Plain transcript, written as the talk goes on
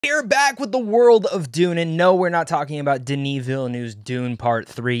We're back with the world of Dune, and no, we're not talking about Denis Villeneuve's Dune Part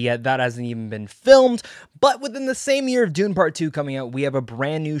 3 yet. That hasn't even been filmed, but within the same year of Dune Part 2 coming out, we have a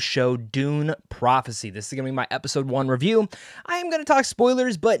brand new show, Dune Prophecy. This is going to be my episode 1 review. I am going to talk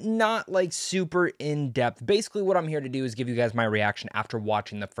spoilers, but not like super in-depth. Basically, what I'm here to do is give you guys my reaction after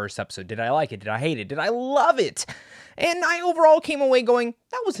watching the first episode. Did I like it? Did I hate it? Did I love it? And I overall came away going,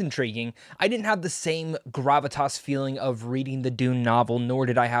 that was intriguing. I didn't have the same gravitas feeling of reading the Dune novel, nor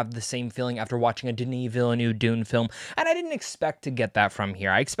did I have the same feeling after watching a Denis Villeneuve Dune film, and I didn't expect to get that from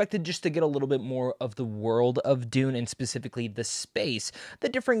here. I expected just to get a little bit more of the world of Dune, and specifically the space, the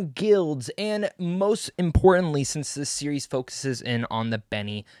different guilds, and most importantly, since this series focuses in on the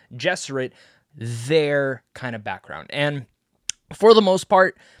Bene Gesserit, their kind of background. And for the most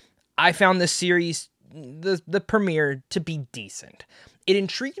part, I found this series, the premiere, to be decent. It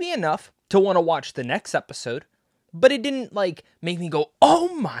intrigued me enough to want to watch the next episode, but it didn't like make me go,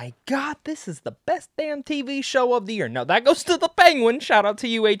 oh my god, this is the best damn TV show of the year. No, that goes to the Penguin. Shout out to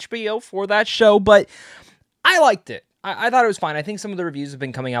you, HBO, for that show, but I liked it. I thought it was fine. I think some of the reviews have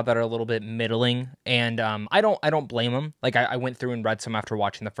been coming out that are a little bit middling, and I don't blame them. Like, I went through and read some after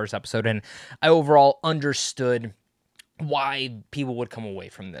watching the first episode, and I overall understood why people would come away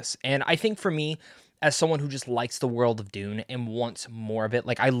from this. And I think for me, as someone who just likes the world of Dune and wants more of it,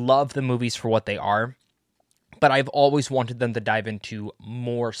 like, I love the movies for what they are, but I've always wanted them to dive into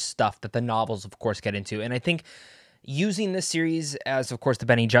more stuff that the novels, of course, get into. And I think using this series as, of course, the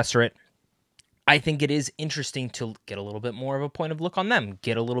Bene Gesserit, I think it is interesting to get a little bit more of a point of look on them,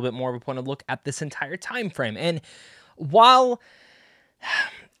 get a little bit more of a point of look at this entire time frame. And while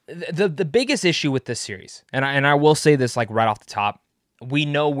the biggest issue with this series, and I will say this like right off the top, we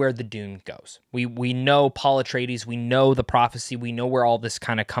know where the Dune goes. We know Paul Atreides, we know the prophecy, we know where all this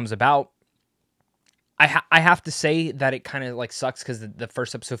kind of comes about. I have to say that it kind of like sucks because the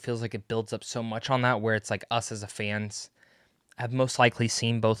first episode feels like it builds up so much on that, where it's like us as a fans have most likely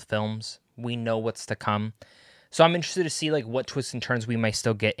seen both films. We know what's to come. So I'm interested to see like what twists and turns we might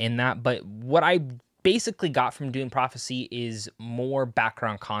still get in that. But what I basically got from Dune Prophecy is more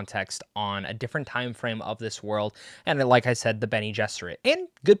background context on a different time frame of this world, and like I said, the Bene Gesserit, and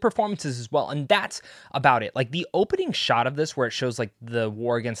good performances as well. And that's about it. Like the opening shot of this, where it shows like the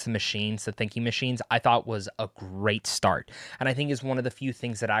war against the machines, the thinking machines, I thought was a great start, and I think is one of the few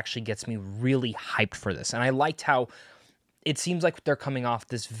things that actually gets me really hyped for this. And I liked how it seems like they're coming off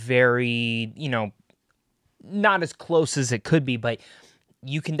this very, not as close as it could be, but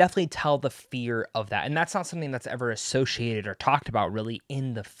you can definitely tell the fear of that. And that's not something that's ever associated or talked about really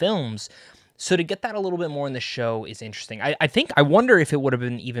in the films. So to get that a little bit more in the show is interesting. I wonder if it would have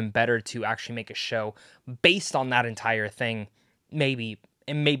been even better to actually make a show based on that entire thing, maybe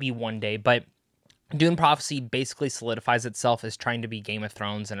one day. But Dune Prophecy basically solidifies itself as trying to be Game of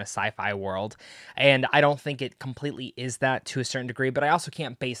Thrones in a sci-fi world, and I don't think it completely is that to a certain degree, but I also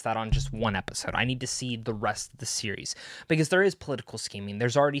can't base that on just one episode. I need to see the rest of the series, because there is political scheming.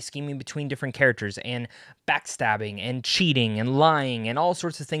 There's already scheming between different characters, and backstabbing, and cheating, and lying, and all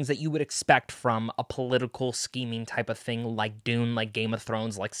sorts of things that you would expect from a political scheming type of thing like Dune, like Game of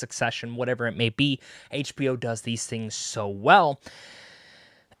Thrones, like Succession, whatever it may be. HBO does these things so well.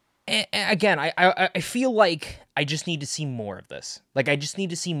 And again, I feel like I just need to see more of this. Like, I just need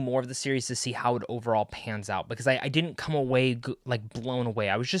to see more of the series to see how it overall pans out, because I didn't come away, like, blown away.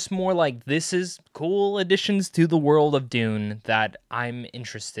 I was just more like, this is cool additions to the world of Dune that I'm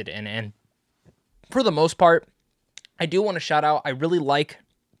interested in. And for the most part, I do want to shout out, I really like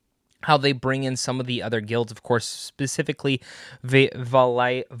how they bring in some of the other guilds, of course, specifically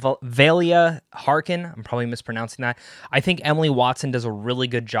Valya Harkonnen. I'm probably mispronouncing that. I think Emily Watson does a really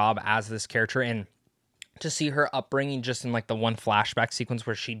good job as this character, and to see her upbringing just in like the one flashback sequence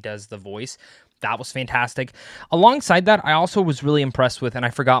where she does the voice, that was fantastic. Alongside that, I also was really impressed with, and I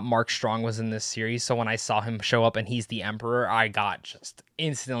forgot Mark Strong was in this series, so when I saw him show up and he's the Emperor, I got just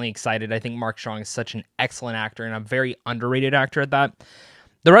instantly excited. I think Mark Strong is such an excellent actor, and a very underrated actor at that.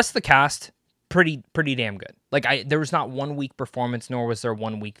 The rest of the cast, pretty damn good. Like, there was not one weak performance, nor was there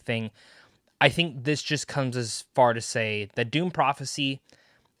one weak thing. I think this just comes as far to say that Dune Prophecy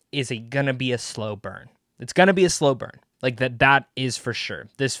is gonna be a slow burn. It's gonna be a slow burn. Like, that is for sure.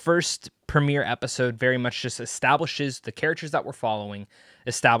 This first premiere episode very much just establishes the characters that we're following,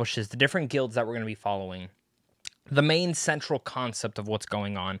 establishes the different guilds that we're gonna be following, the main central concept of what's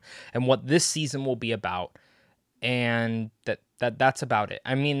going on, and what this season will be about. And that's about it.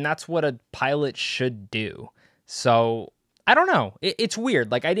 I mean, that's what a pilot should do. So, I don't know. It's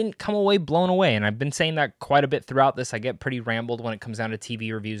weird. Like, I didn't come away blown away, and I've been saying that quite a bit throughout this. I get pretty rambled when it comes down to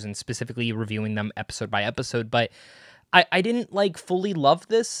TV reviews, and specifically reviewing them episode by episode, but I didn't like fully love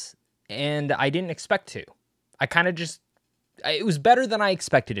this, and I didn't expect to. I kind of just, it was better than I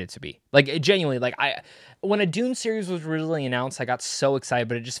expected it to be. Like, genuinely, like, when a Dune series was originally announced, I got so excited,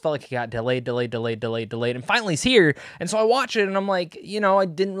 but it just felt like it got delayed, and finally it's here. And so I watch it, and I'm like, I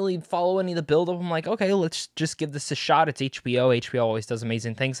didn't really follow any of the build-up. I'm like, okay, let's just give this a shot. It's HBO. HBO always does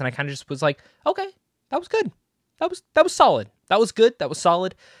amazing things, and I kind of just was like, okay, that was good. That was solid. That was good. That was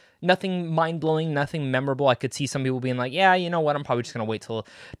solid. Nothing mind-blowing, nothing memorable. I could see some people being like, yeah, you know what, I'm probably just going to wait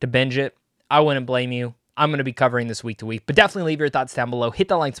to binge it. I wouldn't blame you. I'm going to be covering this week to week, but definitely leave your thoughts down below. Hit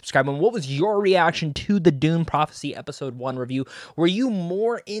that like, subscribe button. What was your reaction to the Dune Prophecy Episode 1 review? Were you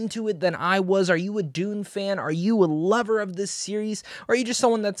more into it than I was? Are you a Dune fan? Are you a lover of this series? Or are you just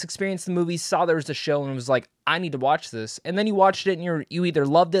someone that's experienced the movie, saw there was a show, and was like, I need to watch this, and then you watched it, and you either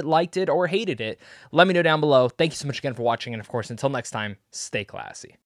loved it, liked it, or hated it? Let me know down below. Thank you so much again for watching, and of course, until next time, stay classy.